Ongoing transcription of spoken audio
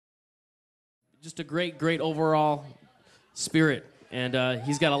just a great overall spirit. And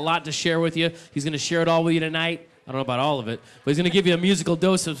he's got a lot to share with you. He's going to share it all with you tonight. I don't know about all of it, but he's going to give you a musical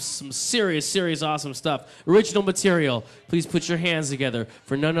dose of some serious awesome stuff. Original material. Please put your hands together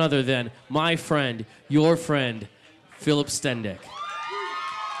for none other than my friend, your friend, Philip Stendek.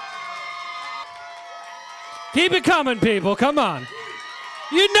 Keep it coming, people. Come on.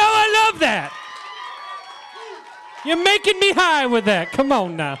 You know I love that. You're making me high with that. Come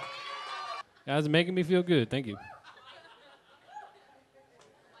on now. Guys, are making me feel good. Thank you.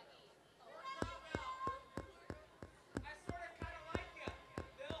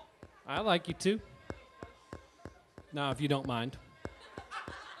 I like you too. Now, if you don't mind.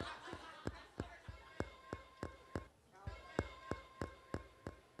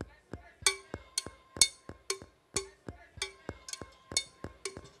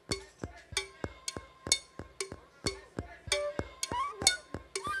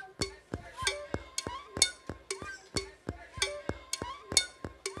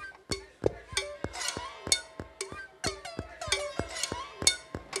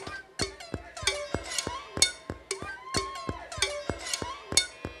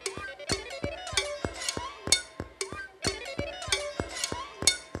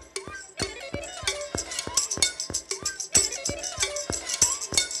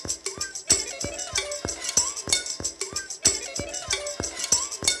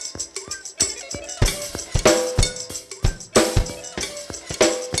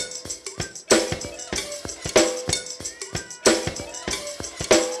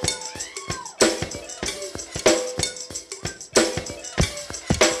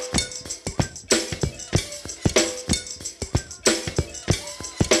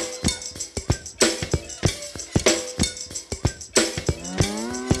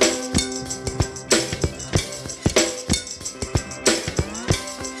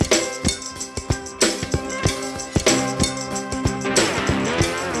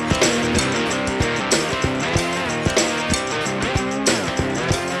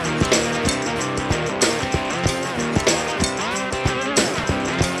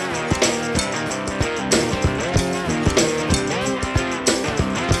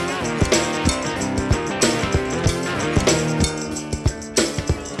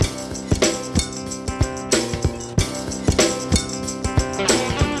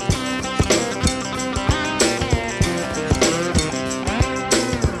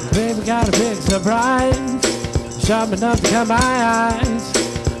 Got a big surprise, sharp enough to cut my eyes.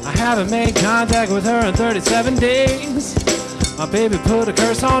 I haven't made contact with her in 37 days. My baby put a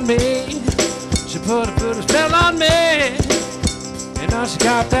curse on me. She put a voodoo spell on me. You know she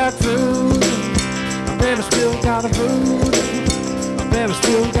got that voodoo. My baby still got a voodoo. My baby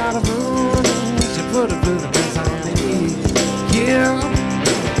still got a voodoo. She put a voodoo curse on me. Yeah.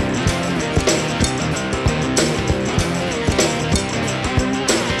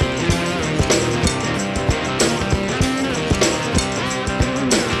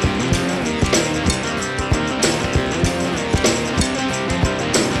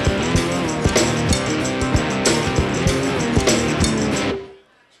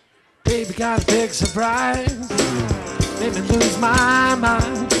 Got a big surprise, made me lose my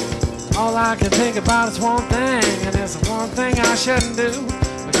mind. All I can think about is one thing, and it's the one thing I shouldn't do,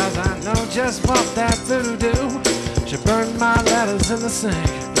 because I know just what that voodoo do. She burned my letters in the sink,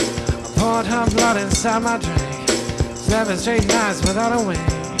 I poured her blood inside my drink. 7 straight nights without a wink,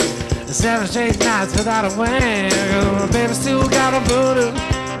 7 straight nights without a wink. Oh, baby still got a voodoo,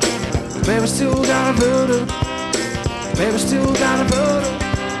 baby still got a voodoo, baby still got a voodoo.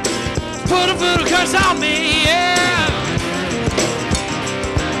 Put a voodoo curse on me, yeah.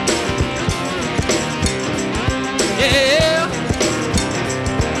 Yeah.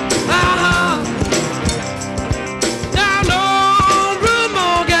 Uh-huh. Down on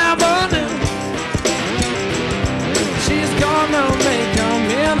Rumor Avenue, she's gonna make a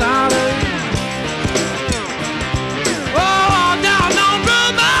million. Oh, down on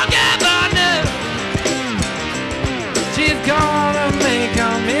Rumor Avenue, she's gonna make a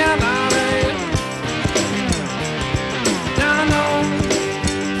million.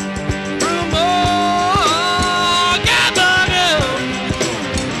 Rumor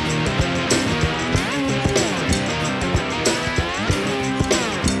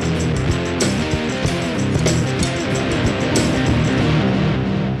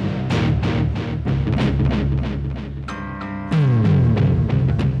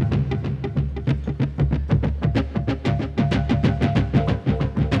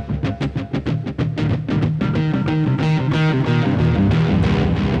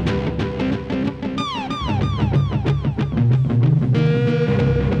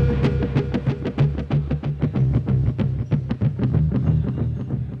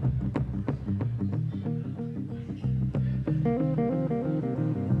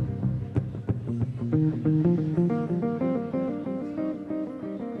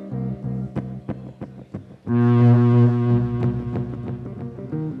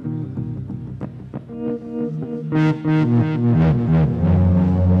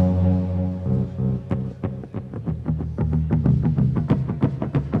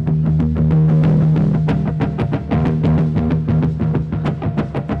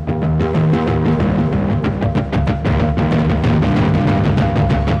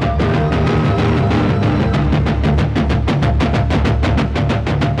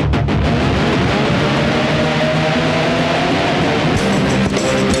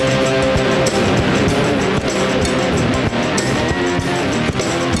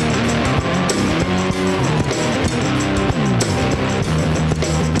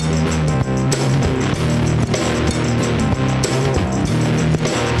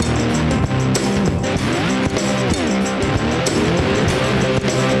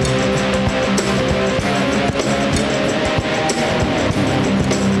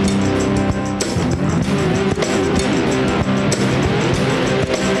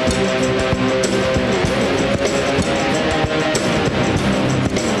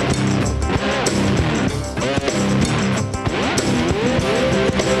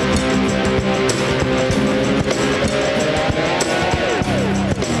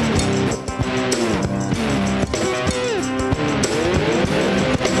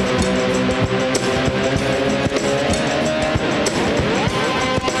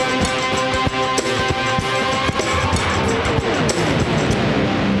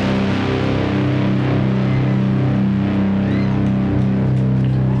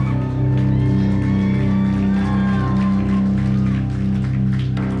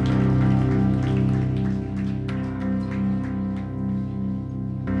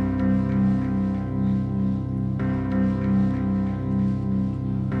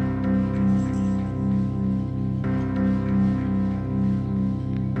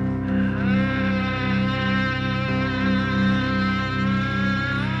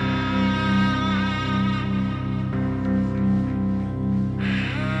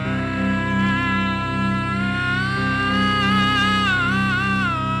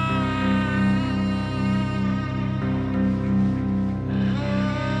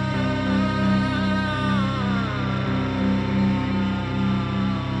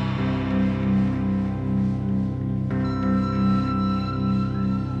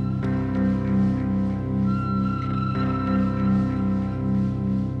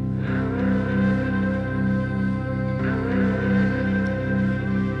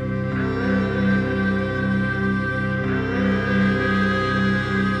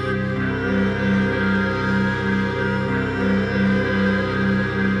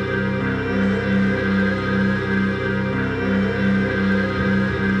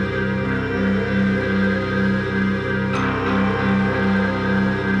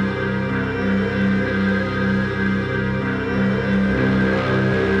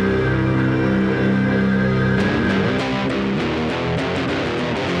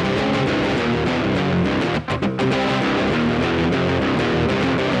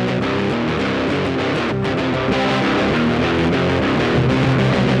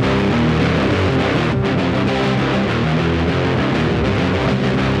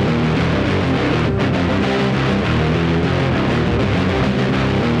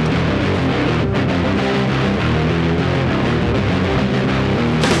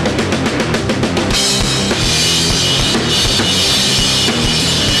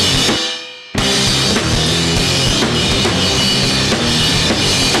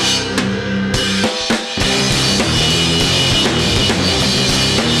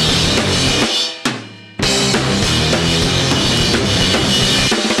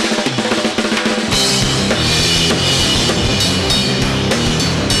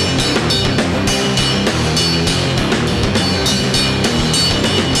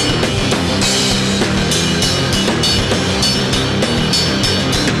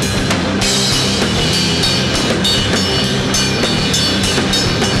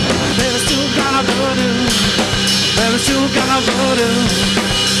got voodoo.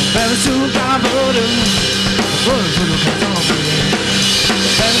 Baby Sue got voodoo. Voodoo curse on me.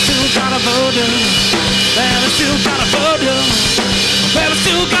 Baby Sue got a voodoo. Baby Sue got a voodoo. Baby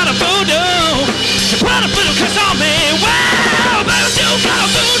Sue got a voodoo. She put a voodoo curse on me. Wow, baby Sue got a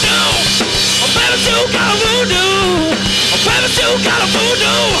voodoo. Oh, baby Sue got a voodoo. Oh, baby Sue got a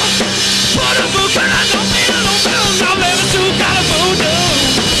voodoo. Put a voodoo curse on me. No, baby Sue got a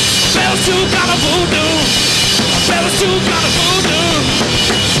voodoo. Baby Sue got a voodoo. Baby Sue got a voodoo.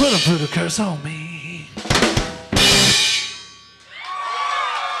 Put a voodoo curse on me.